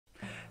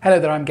Hello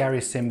there, I'm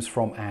Gary Sims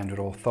from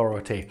Android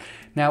Authority.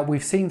 Now,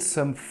 we've seen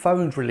some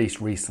phones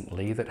released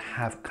recently that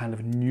have kind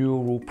of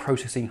neural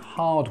processing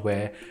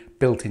hardware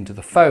built into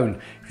the phone.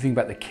 If you think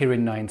about the Kirin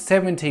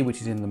 970,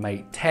 which is in the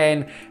Mate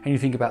 10, and you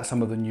think about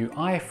some of the new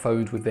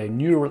iPhones with their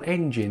neural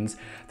engines,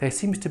 there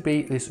seems to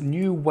be this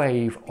new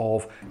wave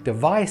of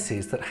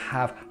devices that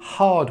have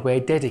hardware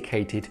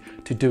dedicated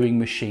to doing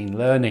machine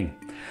learning.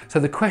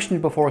 So the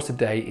question before us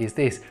today is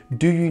this: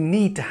 do you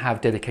need to have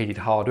dedicated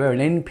hardware,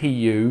 an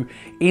NPU,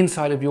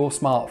 inside of your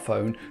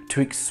smartphone to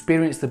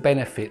experience the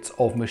benefits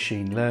of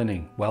machine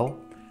learning? Well,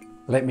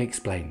 let me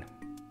explain.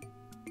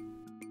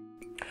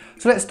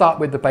 So let's start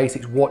with the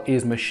basics. What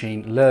is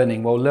machine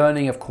learning? Well,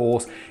 learning, of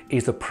course,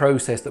 is the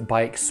process that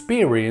by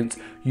experience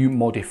you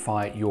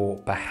modify your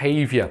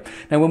behavior.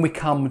 Now, when we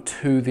come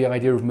to the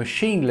idea of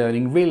machine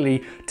learning,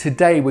 really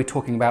today we're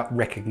talking about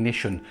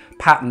recognition,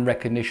 pattern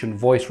recognition,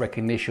 voice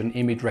recognition,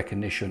 image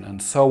recognition,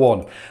 and so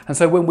on. And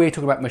so when we're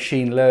talking about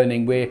machine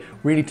learning, we're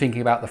really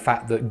thinking about the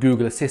fact that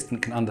Google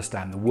Assistant can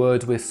understand the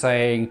words we're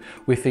saying.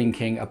 We're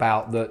thinking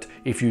about that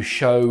if you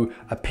show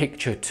a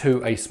picture to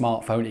a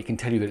smartphone, it can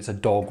tell you that it's a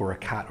dog or a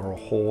cat or a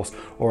horse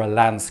or a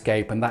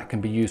landscape, and that can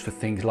be used for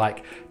things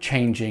like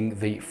changing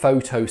the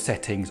photo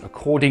settings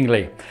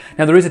accordingly.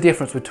 Now, there is a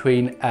difference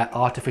between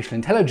artificial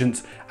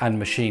intelligence and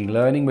machine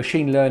learning.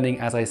 Machine learning,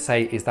 as I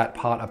say, is that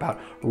part about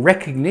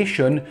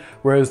recognition,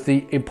 whereas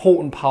the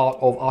important part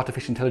of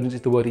artificial intelligence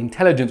is the word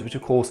intelligence, which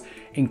of course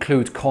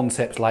includes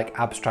concepts like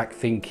abstract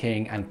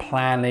thinking and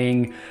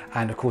planning,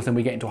 and of course then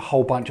we get into a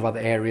whole bunch of other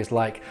areas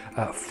like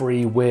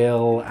free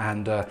will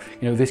and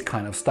this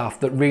kind of stuff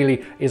that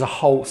really is a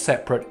whole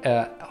separate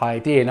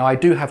idea. Now, I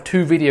do have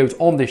two videos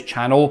on this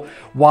channel,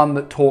 one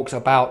that talks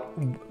about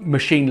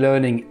machine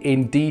learning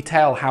in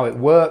detail, how it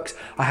works.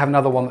 I have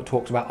another one that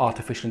talks about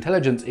artificial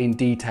intelligence in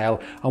detail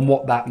and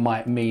what that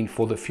might mean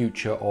for the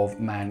future of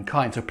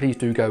mankind. So please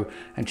do go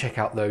and check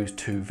out those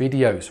two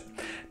videos.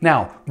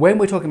 Now, when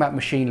we're talking about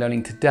machine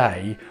learning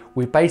today,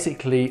 we're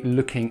basically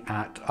looking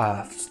at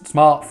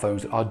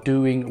smartphones that are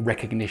doing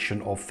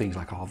recognition of things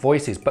like our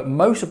voices, but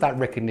most of that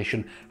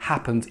recognition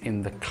happens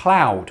in the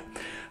cloud.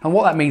 And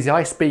what that means is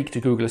I speak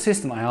to Google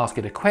Assistant, I ask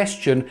it a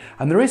question,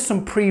 and there is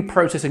some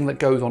pre-processing that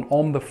goes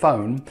on the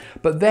phone,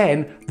 but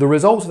then the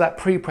results of that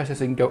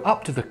pre-processing go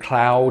up to the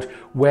cloud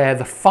where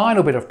the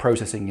final bit of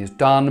processing is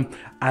done,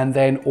 and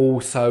then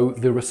also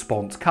the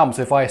response comes.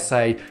 So if I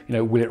say,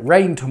 will it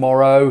rain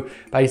tomorrow?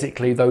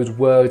 Basically those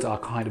words are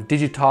kind of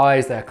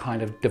digitized, they're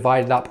kind of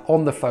divided up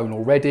on the phone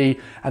already,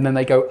 and then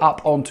they go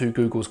up onto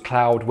Google's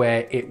cloud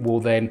where it will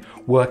then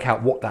work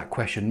out what that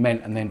question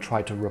meant and then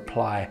try to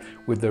reply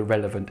with the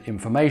relevant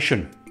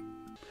information.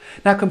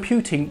 Now,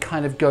 computing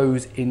kind of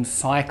goes in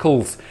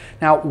cycles.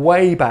 Now,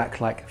 way back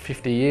like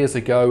 50 years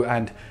ago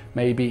and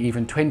maybe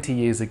even 20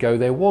 years ago,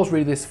 there was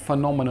really this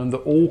phenomenon that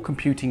all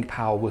computing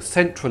power was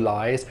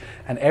centralized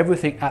and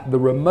everything at the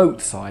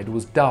remote side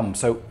was dumb.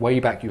 So way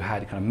back you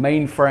had kind of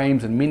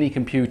mainframes and mini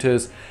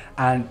computers,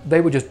 and they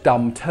were just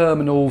dumb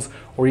terminals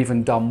or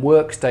even dumb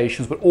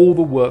workstations, but all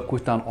the work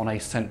was done on a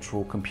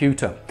central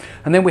computer.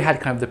 And then we had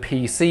kind of the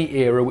PC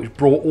era, which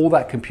brought all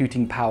that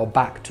computing power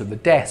back to the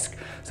desk.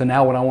 So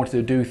now when I wanted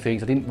to do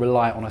things, I didn't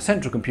rely on a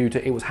central computer,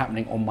 it was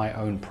happening on my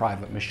own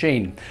private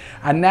machine.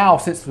 And now,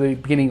 since the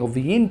beginning of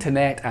the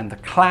internet and the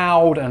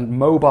cloud and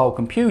mobile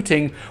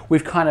computing,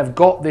 we've kind of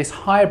got this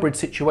hybrid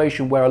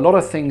situation where a lot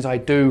of things I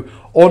do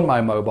on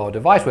my mobile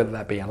device, whether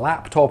that be a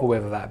laptop or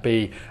whether that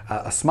be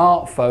a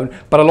smartphone,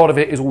 but a lot of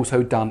it is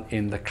also done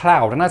in the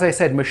cloud. And as I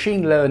said,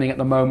 machine learning at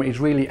the moment is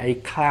really a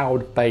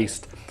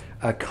cloud-based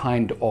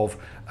kind of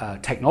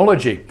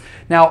technology.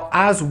 Now,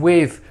 as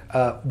with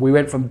we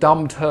went from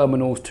dumb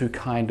terminals to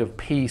kind of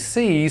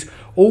PCs,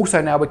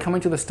 also now we're coming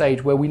to the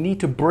stage where we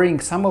need to bring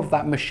some of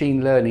that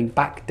machine learning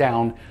back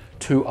down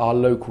to our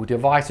local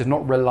devices,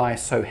 not rely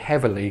so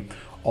heavily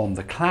on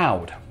the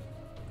cloud.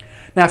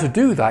 Now, to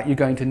do that, you're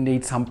going to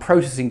need some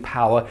processing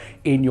power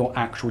in your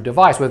actual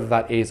device, whether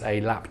that is a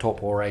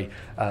laptop or a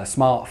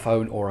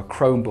smartphone or a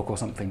Chromebook or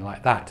something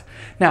like that.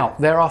 Now,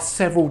 there are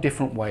several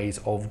different ways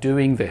of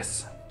doing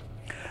this.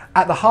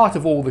 At the heart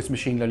of all this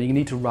machine learning, you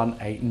need to run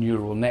a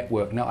neural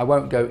network. Now, I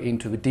won't go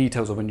into the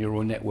details of a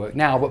neural network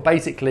now, but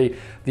basically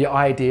the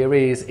idea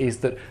is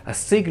that a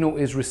signal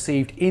is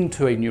received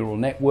into a neural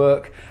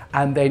network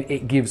and then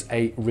it gives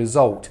a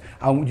result.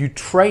 And you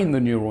train the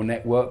neural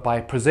network by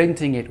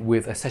presenting it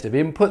with a set of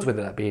inputs,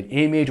 whether that be an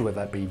image, whether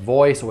that be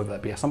voice, or whether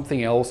that be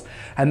something else,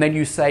 and then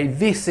you say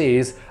this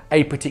is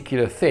a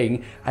particular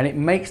thing, and it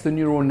makes the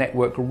neural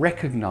network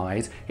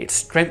recognize, it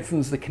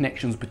strengthens the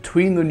connections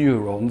between the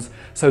neurons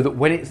so that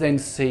when it then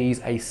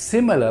sees a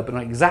similar but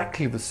not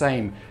exactly the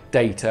same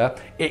data,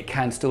 it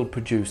can still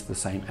produce the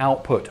same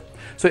output.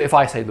 So if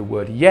I say the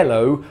word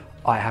yellow,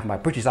 I have my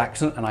British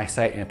accent and I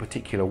say it in a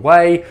particular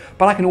way,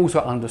 but I can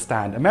also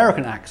understand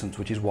American accents,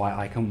 which is why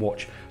I can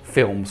watch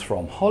films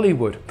from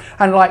Hollywood.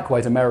 And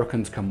likewise,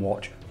 Americans can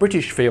watch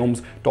British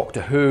films,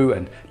 Doctor Who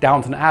and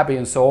Downton Abbey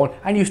and so on,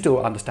 and you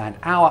still understand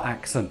our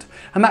accent.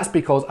 And that's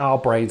because our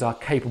brains are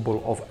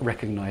capable of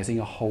recognizing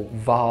a whole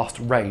vast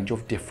range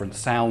of different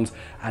sounds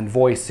and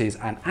voices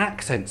and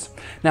accents.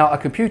 Now, a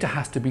computer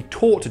has to be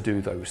taught to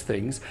do those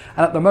things,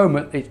 and at the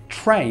moment it's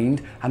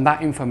trained, and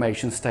that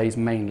information stays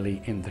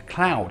mainly in the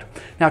cloud.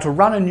 Now, to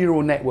run a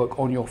neural network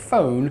on your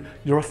phone,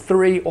 there are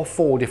 3 or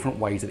 4 different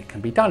ways that it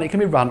can be done. It can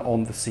be run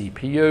on the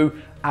CPU,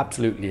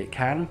 absolutely it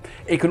can.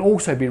 It can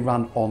also be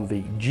run on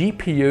the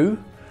GPU,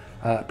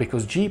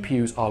 because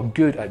GPUs are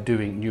good at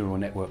doing neural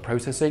network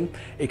processing.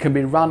 It can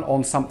be run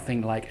on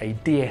something like a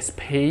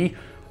DSP,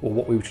 or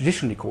what we would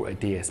traditionally call a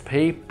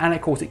DSP, and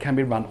of course it can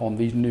be run on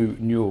these new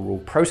neural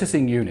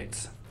processing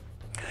units.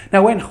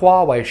 Now, when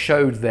Huawei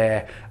showed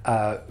their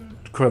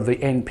kind of the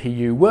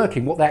NPU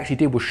working, what they actually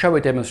did was show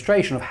a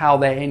demonstration of how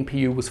their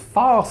NPU was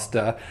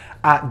faster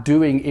at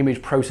doing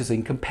image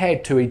processing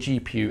compared to a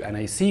GPU and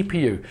a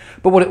CPU.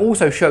 But what it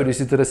also showed is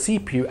that a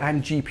CPU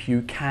and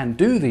GPU can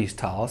do these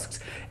tasks,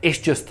 it's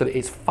just that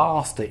it's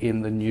faster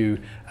in the new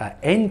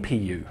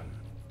NPU.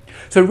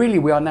 So really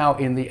we are now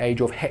in the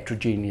age of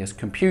heterogeneous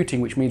computing,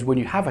 which means when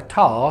you have a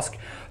task,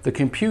 the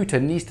computer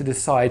needs to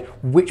decide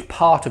which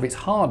part of its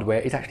hardware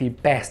is actually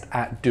best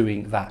at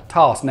doing that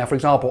task. Now, for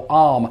example,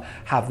 ARM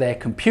have their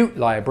compute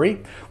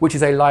library, which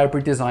is a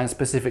library designed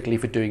specifically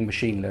for doing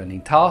machine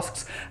learning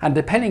tasks. And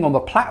depending on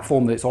the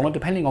platform that it's on, and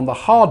depending on the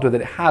hardware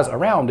that it has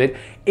around it,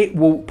 it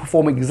will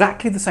perform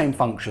exactly the same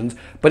functions,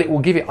 but it will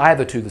give it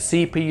either to the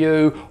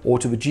CPU or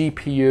to the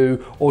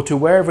GPU or to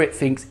wherever it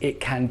thinks it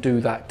can do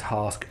that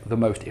task the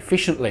most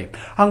efficiently.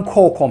 And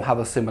Qualcomm have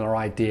a similar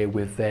idea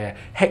with their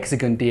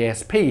Hexagon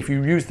DSP. If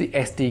you use the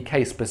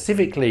SDK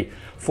specifically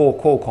for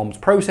Qualcomm's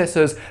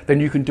processors, then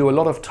you can do a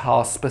lot of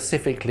tasks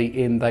specifically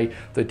in the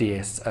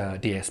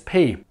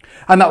DSP.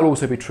 And that will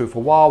also be true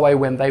for Huawei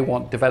when they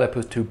want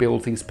developers to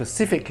build things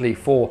specifically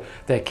for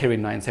their Kirin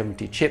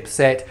 970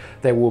 chipset.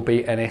 There will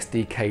be an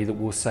SDK that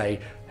will say,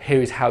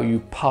 here is how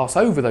you pass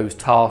over those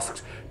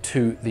tasks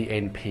to the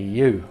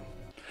NPU.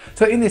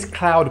 So in this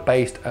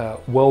cloud-based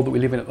world that we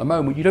live in at the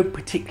moment, you don't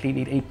particularly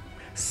need any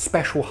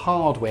special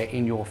hardware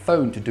in your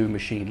phone to do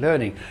machine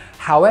learning.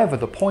 However,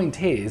 the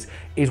point is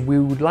we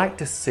would like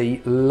to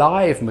see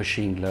live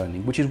machine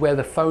learning, which is where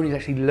the phone is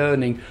actually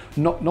learning,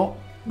 not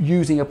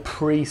using a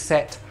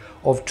preset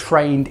of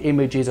trained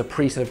images, a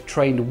preset of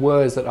trained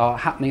words that are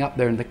happening up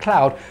there in the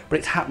cloud, but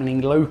it's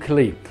happening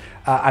locally.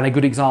 And a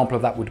good example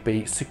of that would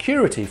be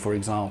security, for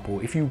example.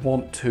 If you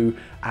want to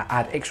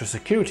add extra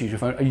security to your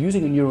phone,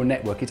 using a neural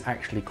network is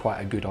actually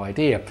quite a good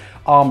idea.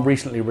 ARM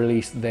recently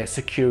released their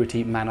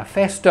security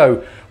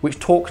manifesto, which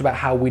talks about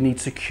how we need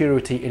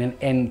security in an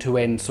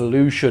end-to-end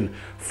solution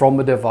from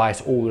the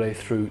device all the way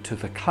through to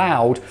the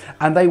cloud.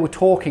 And they were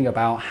talking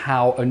about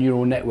how a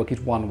neural network is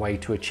one way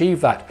to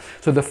achieve that.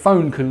 So the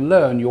phone can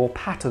learn your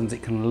patterns,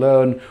 it can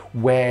learn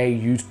where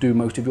you do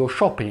most of your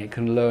shopping, it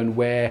can learn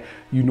where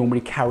you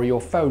normally carry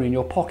your phone in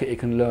your pocket, it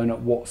can learn at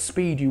what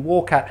speed you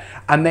walk at,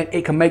 and then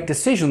it can make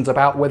decisions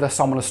about whether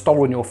someone has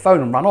stolen your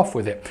phone and run off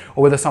with it,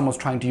 or whether someone's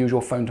trying to use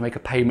your phone to make a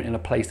payment in a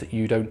place that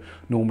you don't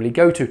normally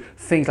go to,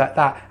 things like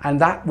that. And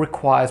that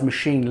requires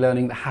machine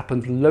learning that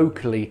happens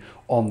locally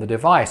on the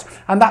device.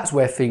 And that's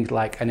where things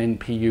like an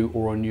NPU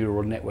or a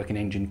neural networking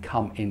engine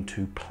come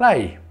into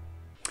play.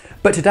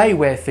 But today,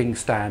 where things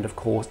stand, of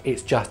course,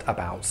 it's just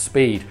about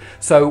speed.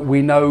 So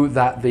we know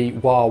that the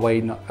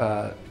Huawei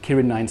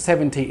Kirin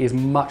 970 is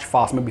much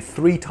faster, maybe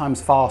 3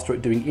 times faster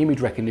at doing image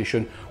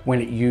recognition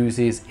when it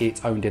uses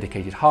its own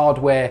dedicated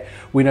hardware.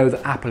 We know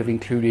that Apple have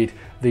included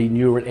the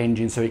neural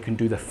engine so it can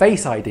do the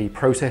Face ID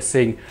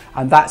processing,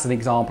 and that's an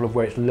example of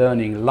where it's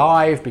learning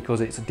live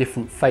because it's a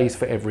different face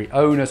for every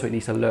owner, so it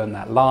needs to learn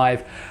that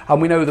live.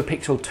 And we know the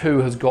Pixel 2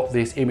 has got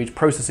this image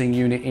processing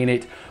unit in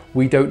it.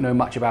 We don't know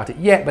much about it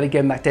yet, but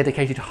again, that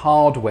dedicated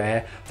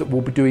hardware that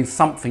will be doing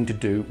something to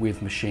do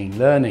with machine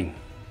learning.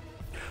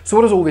 So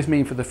what does all this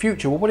mean for the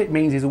future? Well, what it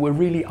means is that we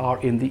really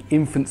are in the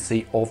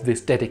infancy of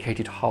this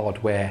dedicated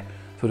hardware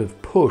sort of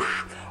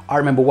push. I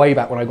remember way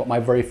back when I got my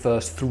very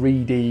first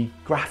 3D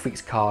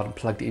graphics card and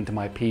plugged it into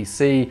my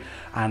PC,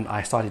 and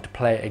I started to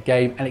play a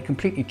game, and it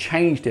completely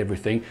changed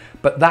everything.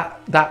 But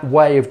that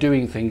way of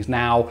doing things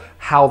now,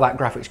 how that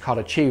graphics card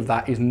achieved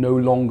that, is no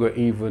longer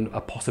even a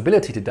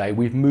possibility today.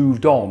 We've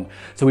moved on.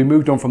 So we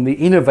moved on from the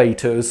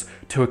innovators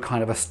to a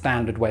kind of a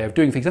standard way of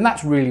doing things. And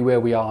that's really where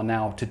we are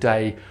now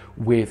today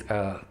with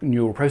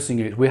neural processing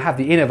units. We have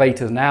the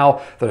innovators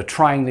now that are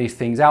trying these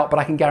things out, but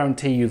I can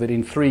guarantee you that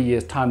in 3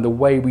 years' time, the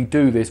way we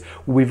do this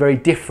will be very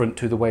different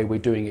to the way we're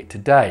doing it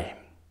today.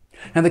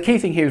 Now, the key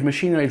thing here is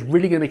machine learning is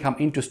really going to become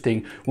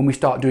interesting when we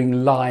start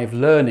doing live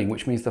learning,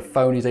 which means the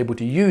phone is able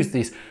to use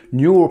this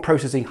neural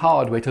processing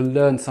hardware to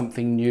learn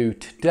something new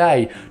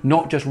today,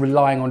 not just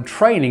relying on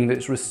training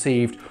that's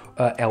received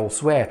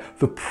elsewhere.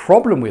 The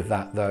problem with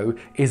that though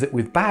is that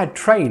with bad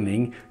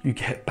training you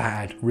get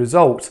bad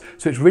results.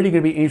 So it's really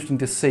going to be interesting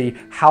to see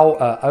how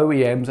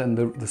OEMs and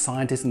the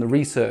scientists and the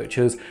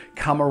researchers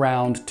come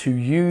around to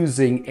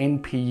using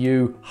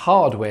NPU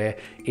hardware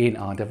in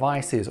our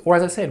devices. Or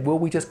as I said, will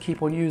we just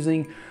keep on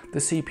using the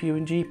CPU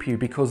and GPU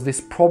because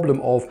this problem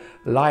of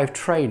live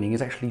training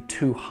is actually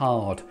too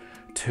hard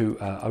to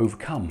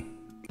overcome?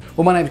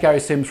 Well, my name is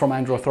Gary Sims from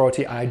Android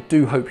Authority. I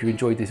do hope you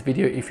enjoyed this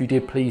video. If you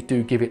did, please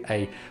do give it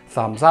a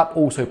thumbs up.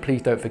 Also,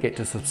 please don't forget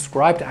to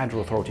subscribe to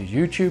Android Authority's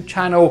YouTube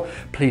channel.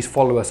 Please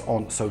follow us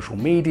on social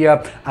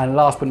media. And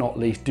last but not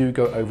least, do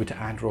go over to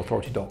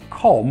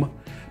androidauthority.com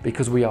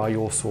because we are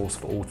your source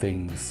for all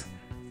things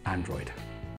Android.